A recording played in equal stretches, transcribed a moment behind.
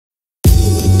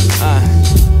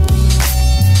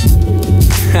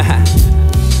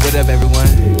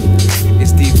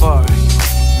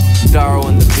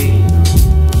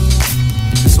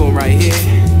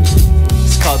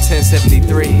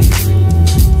1073.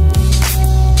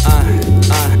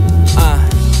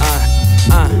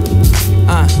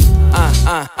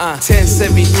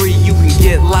 1073, you can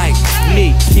get like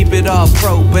me. Keep it all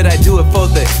pro, but I do it for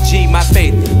the G. My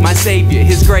faith, my savior,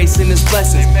 his grace and his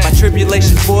blessings. My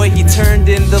tribulation, boy, he turned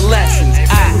into lessons.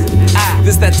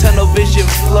 This that tunnel vision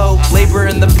flow. Labor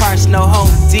in the parts, no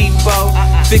Home Depot.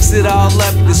 Fix it all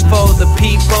up, this for the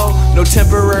people. No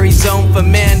temporary zone for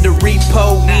man to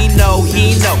repo. We know,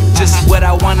 he know just what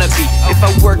I wanna be. If I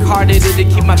work hard at it to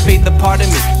keep my faith a part of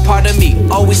me. Part of me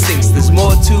always thinks there's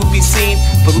more to be seen.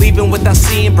 Believing without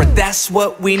seeing, but that's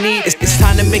what we need. It's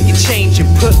time to make a change and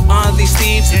put on these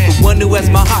thieves. The one who has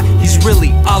my heart, he's really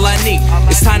all I need.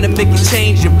 It's time to make a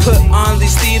change and put on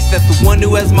these thieves. That the one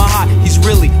who has my heart, he's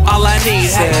really all I need.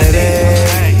 Said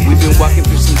it. We've been walking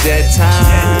through some dead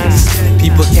times.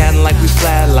 People counting like we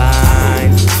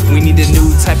flatlined. We need a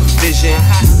new type of vision.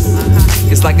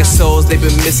 It's like a souls they've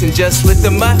been missing. Just lift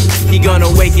them up, he gonna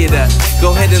wake it up.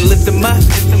 Go ahead and lift them up,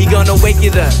 he gonna wake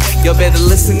it up. Y'all better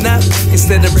listen up,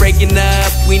 instead of breaking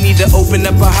up. We need to open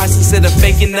up our hearts instead of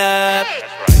faking up.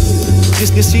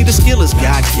 You see, the skill is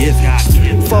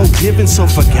God-given, forgiven, so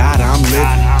for God I'm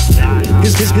living.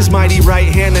 His mighty right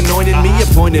hand anointed me,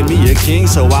 appointed me a king,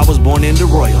 so I was born into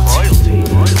royalty.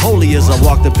 Holy as I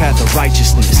walk the path of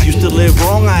righteousness. Used to live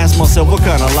wrong, I asked myself, what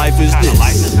kind of life is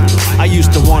this? I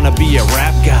used to wanna be a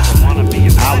rap guy.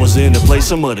 I was in to play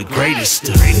some of the greatest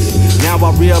stuff. Now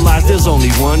I realize there's only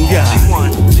one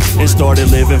God, and started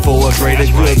living for a greater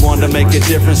good. Wanted to make a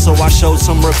difference, so I showed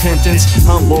some repentance.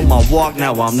 Humbled my walk,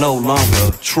 now I'm no longer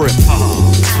trip.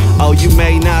 Oh, you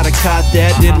may not have caught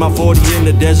that. Did my 40 in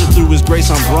the desert, through his grace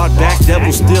I'm brought back.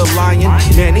 Devil still lying,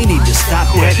 man, he need to stop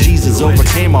that. Jesus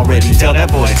overcame already, tell that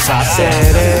boy to top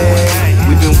that.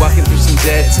 We've been walking through some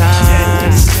dead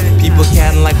times. People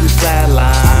counting like we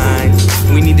flatlined.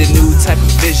 We need a new type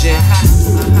of vision.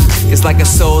 It's like a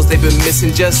souls they've been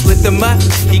missing. Just lift them up,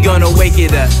 he gonna wake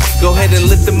it up. Go ahead and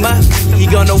lift them up, he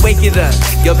gonna wake it up.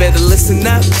 Y'all better listen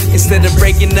up, instead of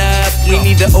breaking up. We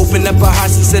need to open up our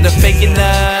hearts instead of faking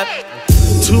up.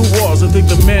 Two walls, I think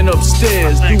the man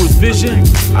upstairs. Through his vision,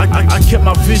 I kept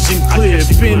my vision clear.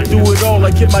 Been through it all,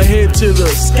 I kept my head to the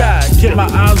sky. Kept my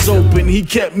eyes open, he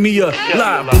kept me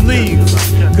alive. Believe,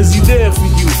 cause he there for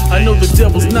you. I know the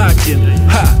devil's knocking.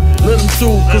 Ha! Let him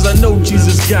through, cause I know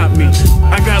Jesus got me.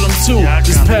 I got him too,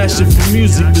 this passion for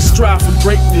music, this strive for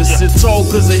greatness. It's all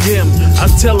cause of him, I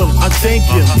tell him, I thank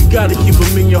him. You gotta keep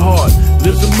him in your heart,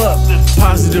 lift him up,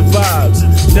 positive vibes,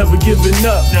 never giving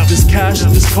up. This cash,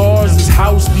 this cars, this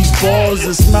house, these bars,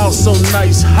 it smells so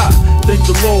nice, ha. Thank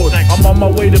the Lord, I'm on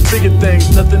my way to bigger things.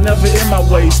 Nothing ever in my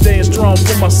way, staying strong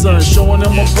for my son, showing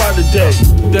him a brighter day.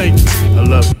 Thank you, I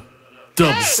love you.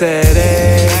 Said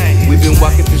it. We've been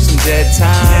walking through some dead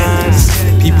times.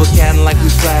 People counting like we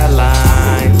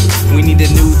flatlined. We need a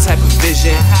new type of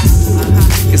vision.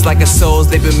 It's like a souls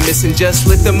they've been missing. Just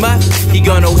lift them up, he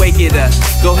gonna wake it up.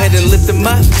 Go ahead and lift them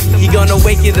up, he gonna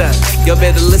wake it up. Y'all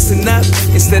better listen up,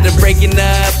 instead of breaking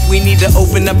up. We need to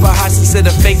open up our hearts instead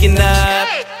of faking up.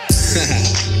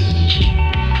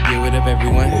 Give it up,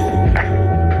 everyone.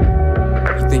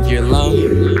 You think you're alone?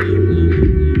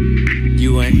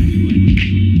 You ain't.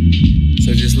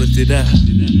 So just lift it up.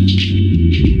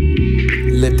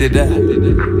 Lift it up.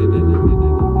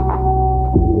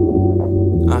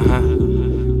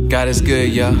 God is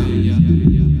good, y'all.